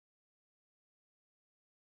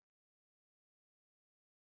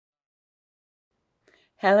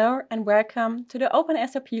Hello and welcome to the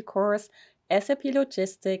OpenSAP course SAP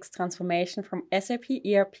Logistics Transformation from SAP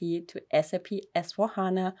ERP to SAP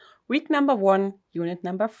S/4HANA, week number 1, unit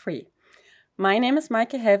number 3. My name is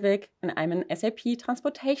Maike Helwig and I'm an SAP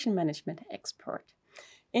Transportation Management expert.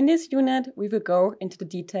 In this unit, we will go into the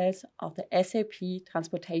details of the SAP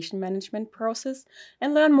Transportation Management process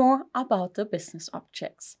and learn more about the business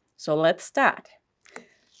objects. So let's start.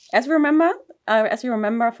 As you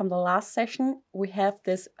remember from the last session, we have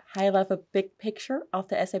this high-level big picture of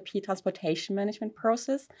the SAP Transportation Management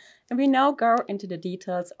process, and we now go into the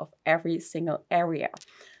details of every single area.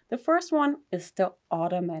 The first one is the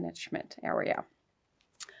order management area.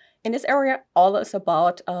 In this area, all is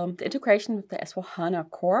about the integration with the S/4HANA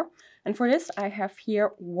core. And for this, I have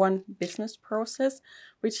here one business process,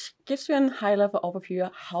 which gives you a high-level overview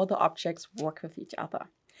of how the objects work with each other.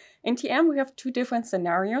 In TM, we have two different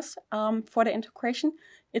scenarios for the integration.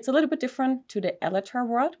 It's a little bit different to the Elytra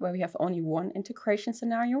world, where we have only one integration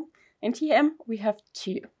scenario. In TM, we have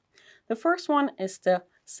two. The first one is the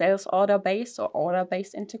sales order-based or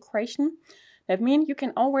order-based integration. That means you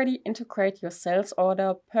can already integrate your sales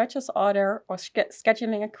order, purchase order, or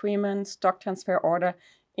scheduling agreement, stock transfer order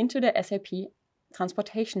into the SAP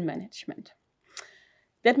Transportation Management.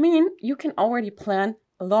 That means you can already plan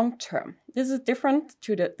long term. This is different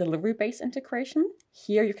to the delivery-based integration.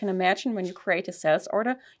 Here you can imagine when you create a sales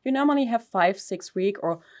order, you normally have 5-6 weeks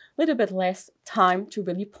or a little bit less time to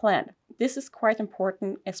really plan. This is quite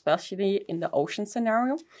important, especially in the ocean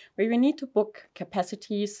scenario, where you need to book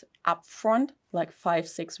capacities upfront, like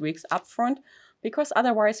 5-6 weeks upfront, because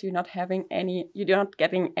otherwise you're not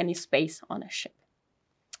getting any space on a ship.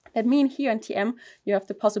 That means here in TM, you have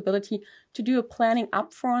the possibility to do a planning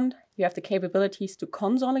upfront. You have the capabilities to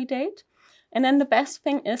consolidate. And then the best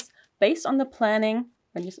thing is, based on the planning,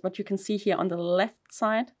 what you can see here on the left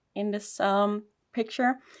side in this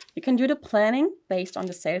picture, you can do the planning based on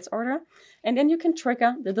the sales order, and then you can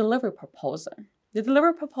trigger the delivery proposal. The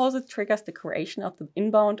delivery proposal triggers the creation of the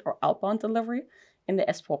inbound or outbound delivery in the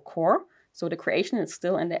S4 core. So the creation is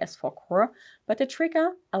still in the S4 core, but the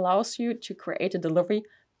trigger allows you to create a delivery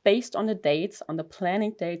based on the dates, on the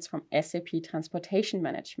planning dates from SAP Transportation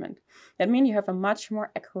Management. That means you have a much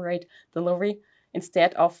more accurate delivery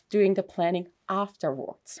instead of doing the planning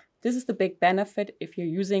afterwards. This is the big benefit if you're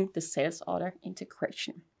using the sales order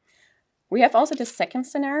integration. We have also the second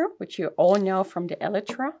scenario, which you all know from the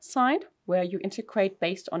Elytra side, where you integrate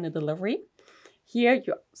based on the delivery. Here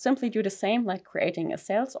you simply do the same, like creating a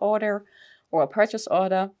sales order or a purchase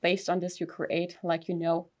order. Based on this, you create,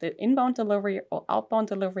 the inbound delivery or outbound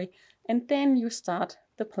delivery, and then you start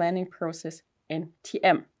the planning process in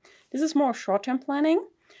TM. This is more short-term planning.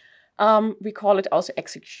 We call it also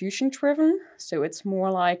execution-driven, so it's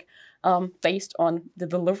more like based on the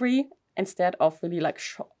delivery instead of really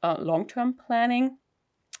long-term planning.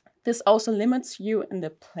 This also limits you in the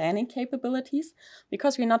planning capabilities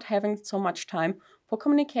because we're not having so much time for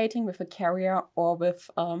communicating with a carrier or with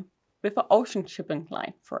an ocean shipping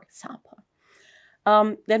line, for example.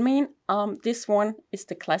 That means this one is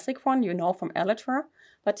the classic one you know from Elytra,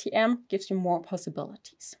 but TM gives you more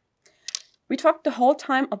possibilities. We talked the whole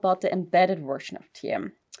time about the embedded version of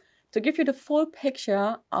TM. To give you the full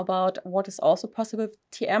picture about what is also possible with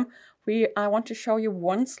TM, I want to show you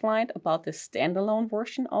one slide about the standalone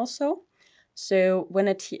version also. So when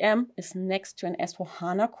a TM is next to an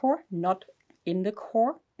S/4HANA core, not in the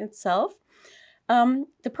core itself,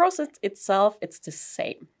 the process itself, it's the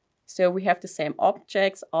same. So we have the same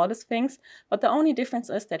objects, all these things, but the only difference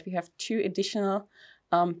is that we have two additional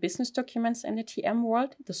business documents in the TM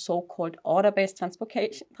world, the so-called order-based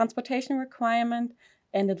transportation requirement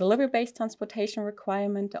and the delivery-based transportation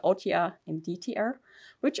requirement, the OTR and DTR,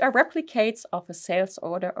 which are replicates of a sales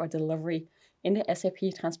order or delivery in the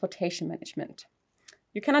SAP Transportation Management.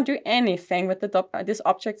 You cannot do anything with this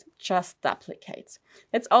object, just duplicates.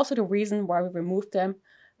 That's also the reason why we remove them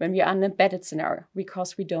when we are in an embedded scenario,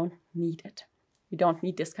 because we don't need it. We don't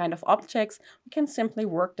need this kind of objects. We can simply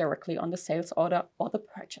work directly on the sales order or the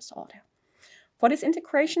purchase order. For this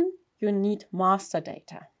integration, you need master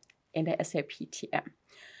data in the SAP TM.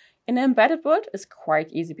 In the embedded world, it's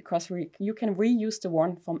quite easy because you can reuse the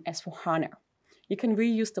one from S/4HANA. You can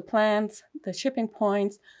reuse the plans, the shipping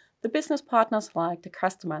points, the business partners like the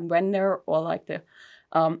customer and vendor or like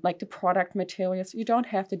the product materials. You don't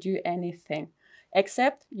have to do anything,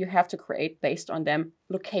 except you have to create based on them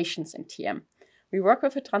locations in TM. We work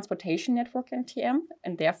with a transportation network in TM,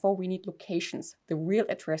 and therefore we need locations, the real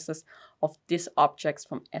addresses of these objects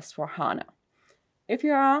from S/4HANA. If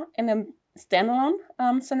you are in a standalone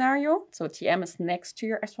scenario, so TM is next to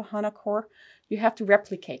your S/4HANA core, you have to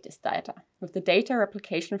replicate this data. With the data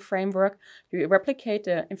replication framework, you replicate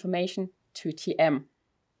the information to TM.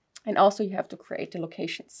 And also you have to create the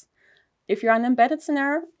locations. If you're an embedded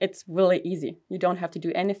scenario, it's really easy. You don't have to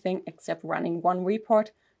do anything except running one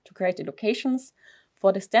report to create the locations.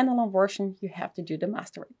 For the standalone version, you have to do the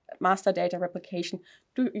master data replication.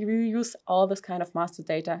 You use all this kind of master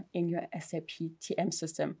data in your SAP TM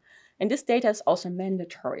system. And this data is also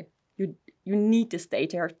mandatory. You need this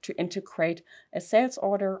data to integrate a sales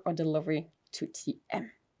order or delivery to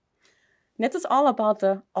TM. That is all about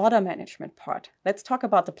the order management part. Let's talk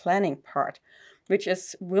about the planning part, which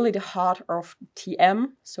is really the heart of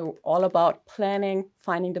TM. So all about planning,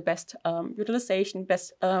 finding the best utilization,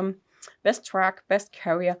 best track, best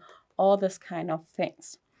carrier, all this kind of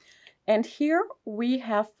things. And here we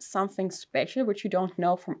have something special, which you don't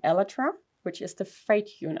know from Elytra, which is the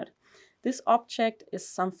freight unit. This object is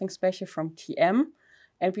something special from TM.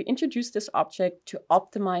 And we introduced this object to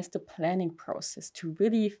optimize the planning process, to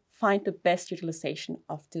really find the best utilization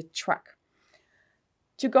of the truck.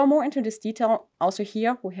 To go more into this detail, also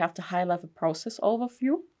here we have the high-level process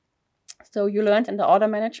overview. So you learned in the order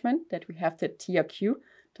management that we have the TRQ,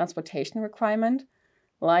 transportation requirement,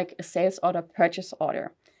 like a sales order, purchase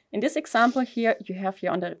order. In this example here, you have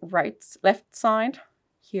here on the left side,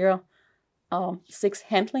 here 6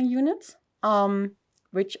 handling units,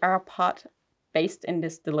 which are based in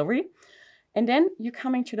this delivery. And then you're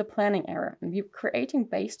coming to the planning area, and we're creating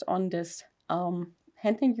based on this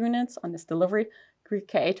handling units, on this delivery, we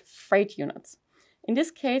create freight units. In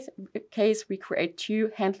this case, we create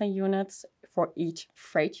 2 handling units for each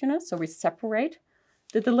freight unit. So we separate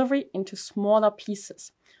the delivery into smaller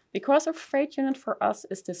pieces. Because a freight unit for us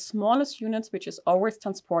is the smallest unit which is always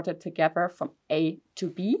transported together from A to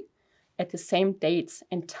B at the same dates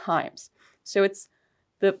and times. So it's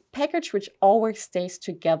the package which always stays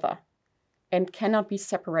together and cannot be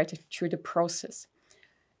separated through the process.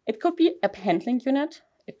 It could be a handling unit,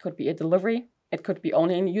 it could be a delivery, it could be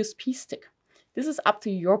only a USB stick. This is up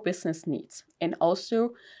to your business needs and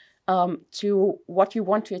also to what you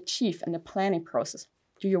want to achieve in the planning process.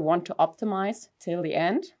 Do you want to optimize till the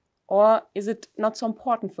end, or is it not so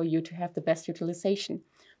important for you to have the best utilization?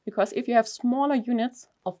 Because if you have smaller units,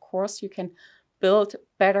 of course, you can build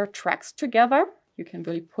better tracks together. You can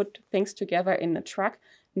really put things together in the track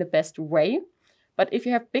in the best way. But if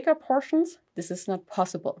you have bigger portions, this is not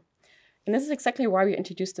possible. And this is exactly why we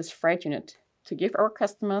introduced this freight unit, to give our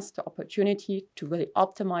customers the opportunity to really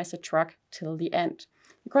optimize the truck till the end.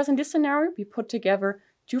 Because in this scenario, we put together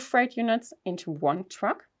 2 freight units into one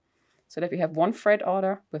truck, so that we have 1 freight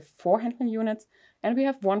order with 4 handling units, and we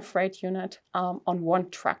have 1 freight unit on one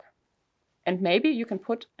truck. And maybe you can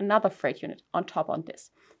put another freight unit on top on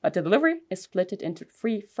this. But the delivery is split into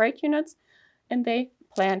 3 freight units, and they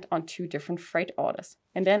planned on 2 different freight orders.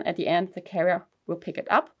 And then at the end, the carrier will pick it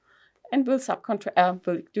up and will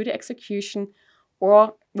do the execution,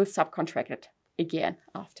 or will subcontract it again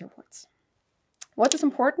afterwards. What is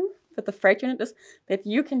important with the freight unit is that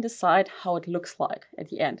you can decide how it looks like at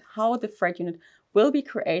the end, how the freight unit will be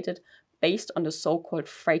created based on the so-called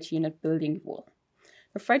freight unit building rule.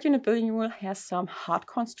 The freight unit building rule has some hard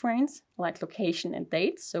constraints like location and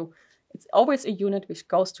dates. So it's always a unit which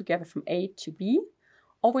goes together from A to B,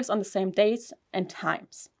 always on the same dates and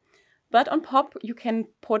times. But on top, you can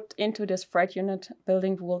put into this freight unit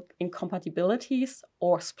building rule incompatibilities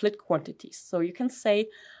or split quantities. So you can say,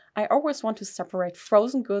 I always want to separate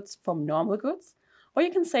frozen goods from normal goods. Or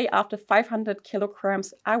you can say after 500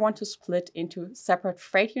 kilograms, I want to split into separate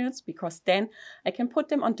freight units, because then I can put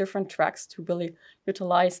them on different trucks to really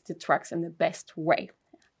utilize the trucks in the best way.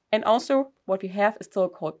 And also what we have is still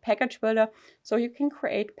called package builder. So you can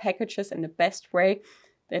create packages in the best way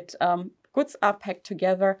that goods are packed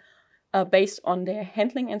together based on their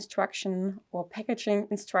handling instruction or packaging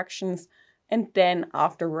instructions. And then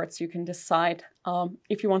afterwards, you can decide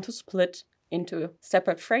if you want to split into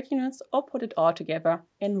separate freight units or put it all together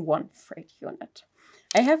in one freight unit.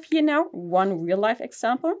 I have here now one real-life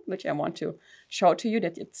example, which I want to show to you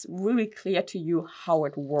that it's really clear to you how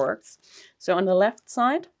it works. So on the left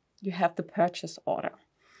side, you have the purchase order.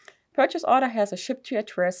 Purchase order has a ship to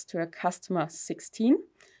address to a customer 16,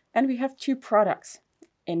 and we have 2 products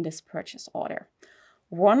in this purchase order.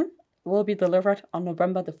 One will be delivered on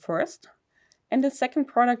November the 1st, and the second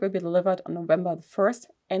product will be delivered on November the 1st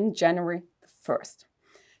and January the 1st.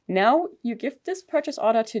 Now you give this purchase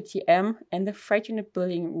order to TM and the freight unit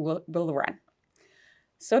building will run.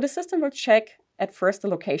 So the system will check at first the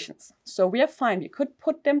locations. So we are fine, we could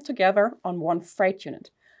put them together on one freight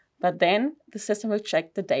unit. but then the system will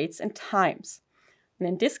check the dates and times. And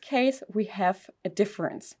in this case, we have a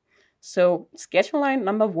difference. So schedule line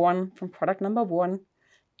number 1 from product number 1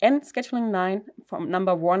 and scheduling line from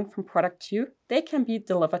number 1 from product 2, they can be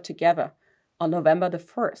delivered together on November the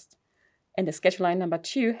 1st. And the schedule line number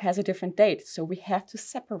 2 has a different date, so we have to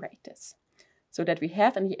separate this so that we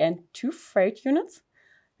have in the end 2 freight units.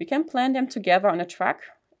 We can plan them together on a truck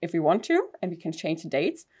if we want to, and we can change the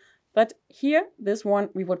dates. But here, this one,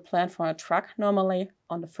 we would plan for a truck normally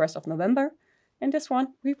on the 1st of November. And this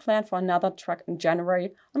one, we plan for another truck in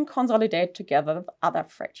January and consolidate together with other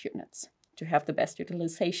freight units to have the best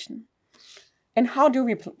utilization. And how do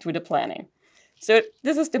we do the planning? So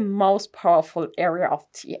this is the most powerful area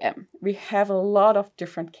of TM. We have a lot of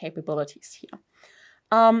different capabilities here.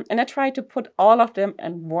 And I try to put all of them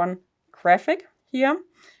in one graphic here.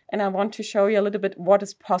 And I want to show you a little bit what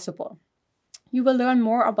is possible. You will learn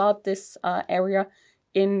more about this area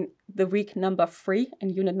in the week number 3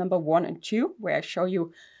 and unit number 1 and 2, where I show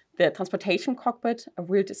you the transportation cockpit, a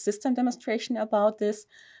real system demonstration about this.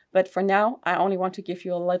 But for now, I only want to give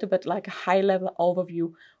you a little bit like a high-level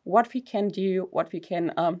overview, what we can do, what we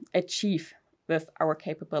can achieve with our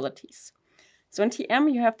capabilities. So in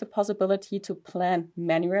TM, you have the possibility to plan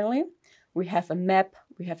manually. We have a map,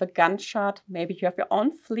 we have a Gantt chart. Maybe you have your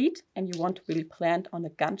own fleet and you want to really plan on a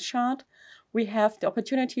Gantt chart. We have the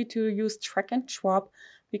opportunity to use drag and drop.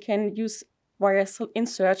 We can use via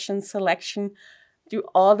insertion, selection, do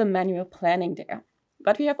all the manual planning there.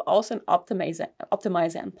 But we have also an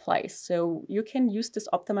optimizer in place. So you can use this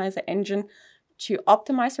optimizer engine to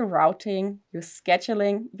optimize your routing, your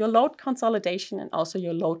scheduling, your load consolidation, and also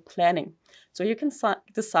your load planning. So you can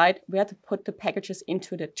decide where to put the packages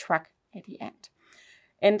into the truck at the end.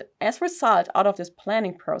 And as a result, out of this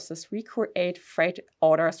planning process, we create freight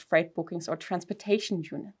orders, freight bookings, or transportation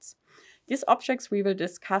units. These objects we will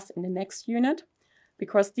discuss in the next unit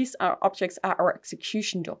because these objects are our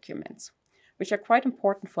execution documents, which are quite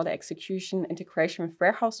important for the execution, integration with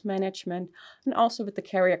warehouse management, and also with the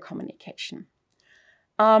carrier communication.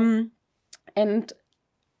 And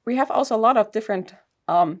we have also a lot of different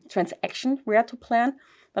transactions we have to plan,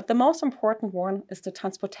 but the most important one is the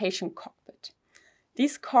transportation cockpit.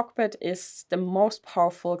 This cockpit is the most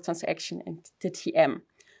powerful transaction in the TM.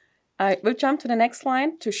 I will jump to the next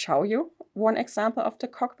slide to show you one example of the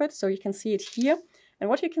cockpit, so you can see it here. And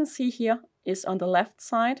what you can see here is on the left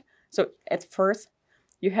side. So at first,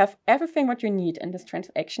 you have everything what you need in this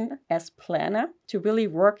transaction as planner to really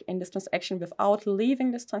work in this transaction without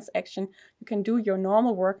leaving this transaction. You can do your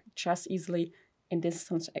normal work just easily in this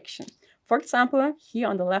transaction. For example, here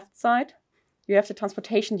on the left side, you have the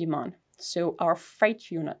transportation demand. So our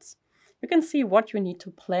freight units. You can see what you need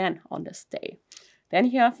to plan on this day. Then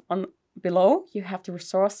you have below, you have the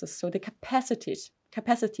resources, so the capacities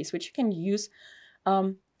which you can use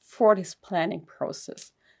for this planning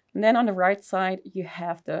process. And then on the right side, you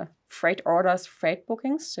have the freight orders, freight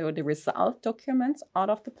bookings, so the result documents out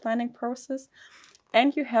of the planning process.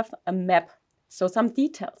 And you have a map, so some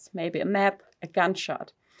details, maybe a map, a Gantt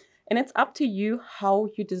chart. And it's up to you how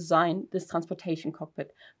you design this transportation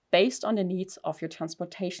cockpit based on the needs of your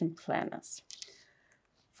transportation planners.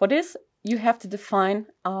 For this, you have to define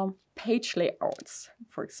page layouts,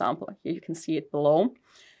 for example. Here you can see it below.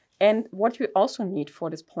 And what you also need for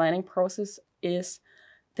this planning process is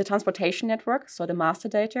the transportation network, so the master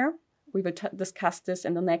data. We will discuss this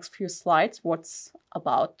in the next few slides, what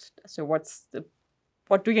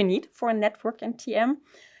do you need for a network in TM?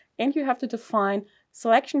 And you have to define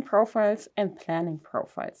selection profiles and planning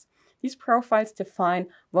profiles. These profiles define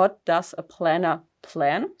what does a planner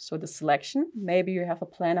plan, so the selection. Maybe you have a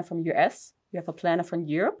planner from US, you have a planner from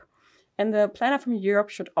Europe, and the planner from Europe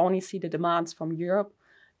should only see the demands from Europe,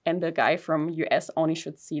 and the guy from US only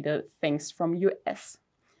should see the things from US.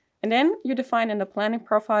 And then you define in the planning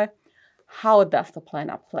profile, how does the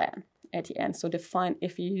planner plan at the end? So define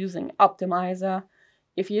if you're using optimizer,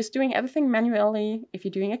 if you're doing everything manually, if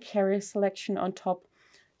you're doing a carrier selection on top.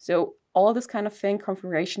 So all this kind of thing,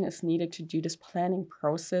 configuration is needed to do this planning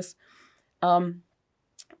process in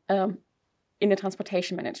the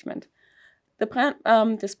transportation management.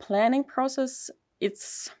 This planning process,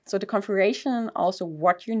 so the configuration and also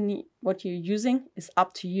what you need, what you're using is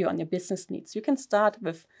up to you on your business needs. You can start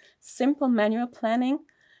with simple manual planning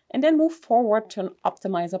and then move forward to an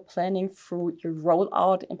optimizer planning through your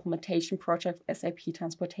rollout implementation project of SAP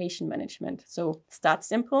Transportation Management. So start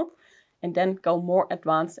simple and then go more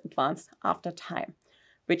advanced after time,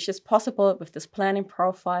 which is possible with this planning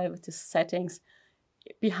profile, with the settings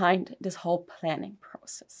behind this whole planning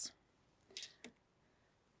process.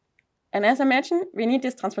 And as I mentioned, we need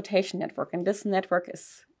this transportation network, and this network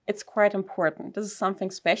is it's quite important. This is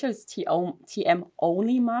something special. It's TM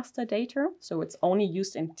only master data, so it's only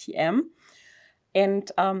used in TM.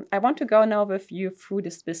 And I want to go now with you through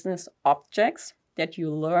this business objects that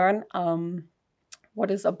you learn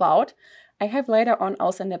what it's about. I have later on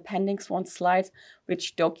also in appendix 1 slide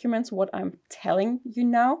which documents what I'm telling you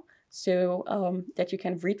now, so that you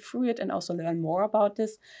can read through it and also learn more about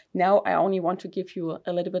this. Now I only want to give you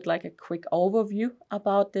a little bit like a quick overview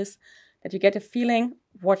about this, that you get a feeling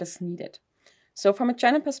what is needed. So from a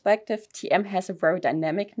general perspective, TM has a very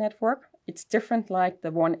dynamic network. It's different like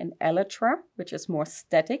the one in Elytra, which is more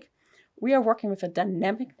static. We are working with a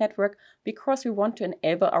dynamic network because we want to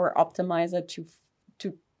enable our optimizer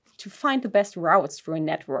to find the best routes through a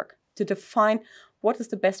network, to define what is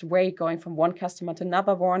the best way going from one customer to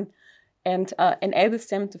another one, and enables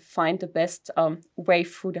them to find the best way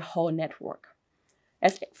through the whole network.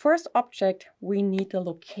 As first object, we need the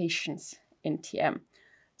locations in TM.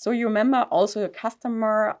 So you remember also a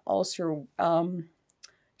customer, also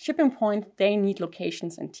shipping point, they need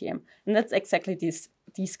locations in TM. And that's exactly these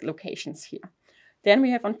locations here. Then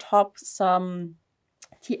we have on top some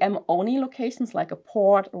TM only locations like a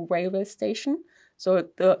port, a railway station. So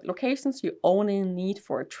the locations you only need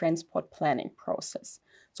for a transport planning process.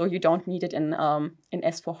 So you don't need it in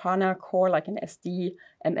S4HANA core like in SD,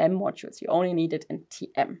 MM modules. You only need it in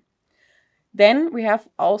TM. Then we have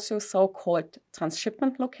also so-called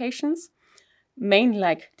transshipment locations, mainly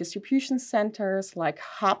like distribution centers, like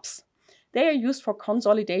hubs. They are used for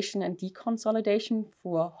consolidation and deconsolidation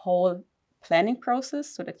for a whole planning process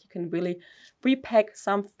so that you can really repack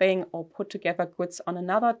something or put together goods on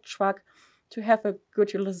another truck to have a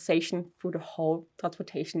good utilization through the whole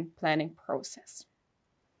transportation planning process.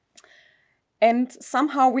 And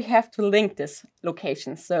somehow we have to link this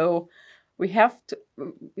location. So we have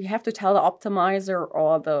to tell the optimizer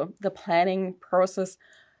or the planning process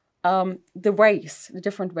the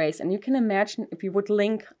different ways. And you can imagine if you would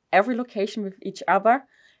link every location with each other,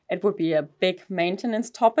 it would be a big maintenance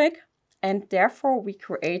topic. And therefore, we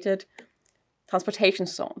created transportation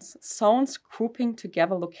zones grouping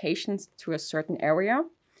together locations to a certain area.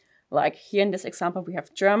 Like here in this example, we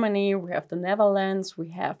have Germany, we have the Netherlands, we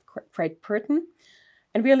have Great Britain.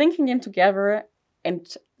 And we are linking them together and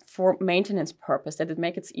for maintenance purpose, that it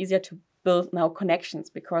makes it easier to build now connections,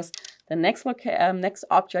 because the next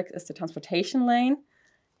object is the transportation lane.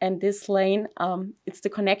 And this lane, it's the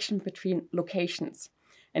connection between locations.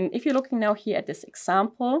 And if you're looking now here at this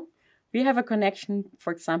example, we have a connection,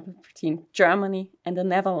 for example, between Germany and the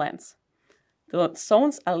Netherlands. The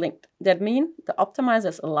zones are linked. That means the optimizer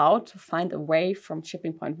is allowed to find a way from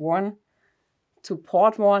shipping point 1 to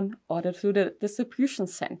port 1 or to the distribution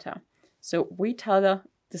center. So we tell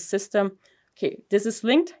the system, okay, this is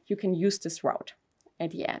linked, you can use this route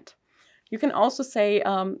at the end. You can also say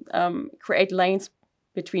create lanes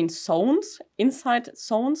between zones, inside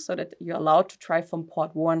zones, so that you're allowed to drive from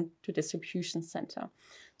port 1 to distribution center.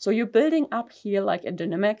 So you're building up here like a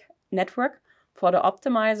dynamic network for the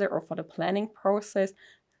optimizer or for the planning process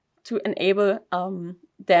to enable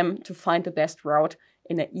them to find the best route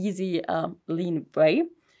in an easy, lean way.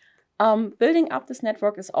 Building up this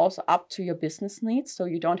network is also up to your business needs, so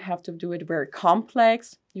you don't have to do it very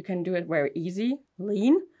complex. You can do it very easy,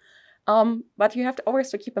 lean. But you have to always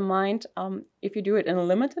to keep in mind, if you do it in a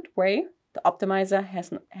limited way, the optimizer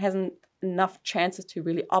hasn't enough chances to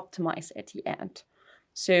really optimize at the end.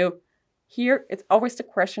 So here it's always the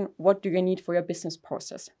question, what do you need for your business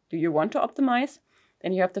process? Do you want to optimize?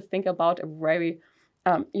 Then you have to think about a very,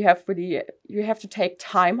 you have to take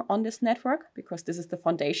time on this network, because this is the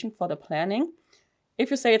foundation for the planning.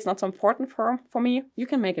 If you say it's not so important for me, you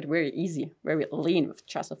can make it very easy, very lean with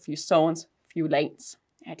just a few zones, few lanes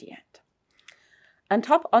at the end. On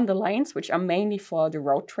top on the lanes, which are mainly for the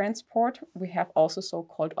road transport, we have also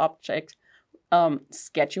so-called object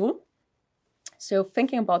schedule. So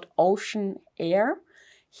thinking about ocean, air,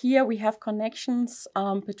 here we have connections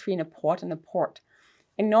between a port and a port.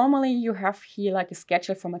 And normally you have here like a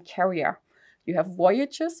schedule from a carrier. You have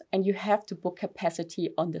voyages and you have to book capacity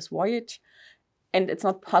on this voyage. And it's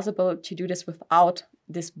not possible to do this without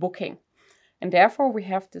this booking. And therefore we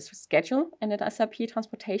have this schedule in an SAP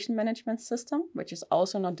transportation management system, which is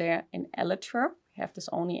also not there in Elytra. We have this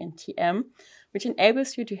only in TM, which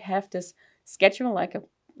enables you to have this schedule like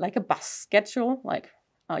a bus schedule, like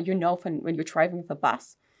when you're driving with a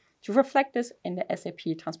bus, to reflect this in the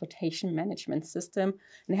SAP transportation management system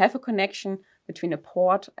and have a connection between a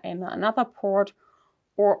port and another port,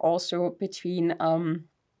 or also between an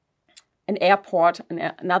airport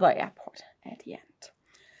and another airport at the end.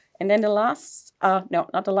 And then the last,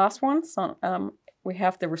 not the last one, so we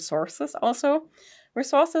have the resources also.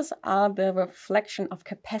 Resources are the reflection of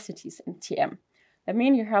capacities in TM. That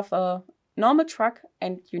means you have a normal truck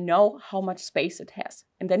and you know how much space it has.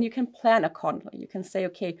 And then you can plan accordingly. You can say,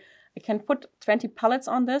 okay, I can put 20 pallets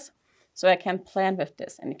on this, so I can plan with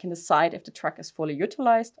this. And you can decide if the truck is fully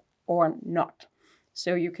utilized or not.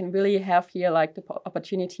 So you can really have here like the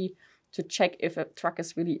opportunity to check if a truck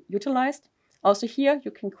is really utilized. Also here,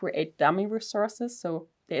 you can create dummy resources. So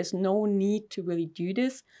there is no need to really do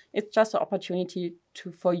this. It's just an opportunity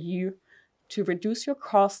for you to reduce your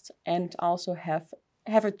costs and also have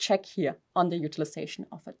a check here on the utilization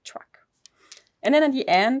of a truck. And then at the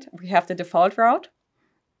end, we have the default route,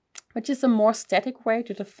 which is a more static way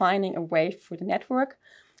to defining a way through the network.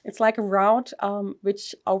 It's like a route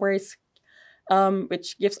which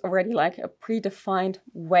gives already like a predefined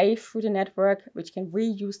way through the network, which can be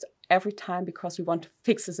reused every time because we want to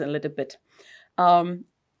fix this a little bit.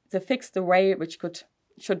 To fix the way which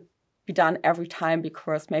should be done every time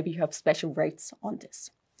because maybe you have special rates on this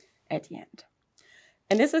at the end.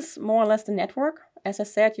 And this is more or less the network. As I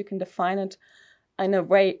said, you can define it in a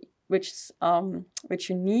way which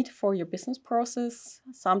you need for your business process.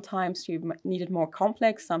 Sometimes you need it more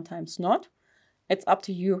complex, sometimes not. It's up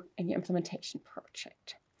to you in your implementation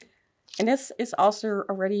project. And this is also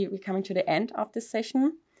already we're coming to the end of this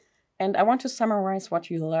session. And I want to summarize what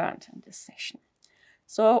you learned in this session.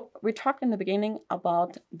 So we talked in the beginning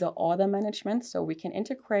about the order management. So we can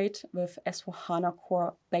integrate with S/4HANA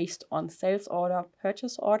Core based on sales order,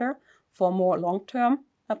 purchase order for more long-term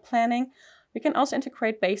planning. We can also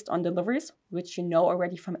integrate based on deliveries, which you know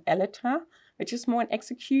already from Elytra, which is more an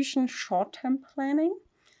execution short-term planning.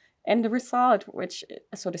 And the result,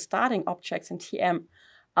 so the starting objects in TM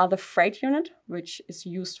are the freight unit, which is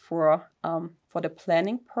used for the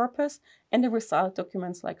planning purpose, and the result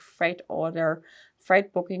documents like freight order,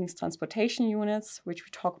 freight bookings, transportation units, which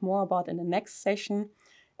we talk more about in the next session.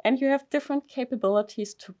 And you have different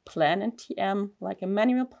capabilities to plan in TM, like a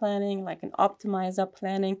manual planning, like an optimizer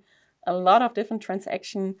planning, a lot of different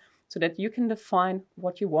transactions so that you can define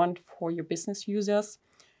what you want for your business users.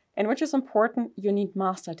 And which is important, you need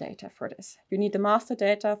master data for this. You need the master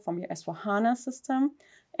data from your S/4HANA system,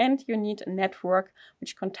 and you need a network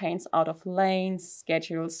which contains out of lanes,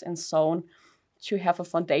 schedules, and so on to have a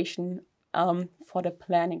foundation for the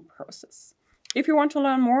planning process. If you want to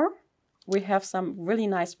learn more, we have some really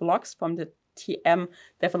nice blogs from the TM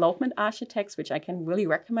development architects, which I can really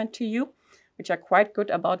recommend to you, which are quite good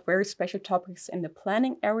about very special topics in the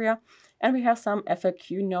planning area. And we have some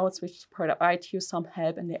FAQ notes which provide you some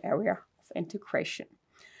help in the area of integration.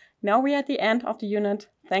 Now we are at the end of the unit.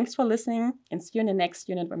 Thanks for listening, and see you in the next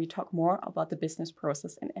unit when we talk more about the business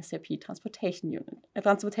process in SAP Transportation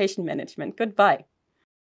Management. Goodbye.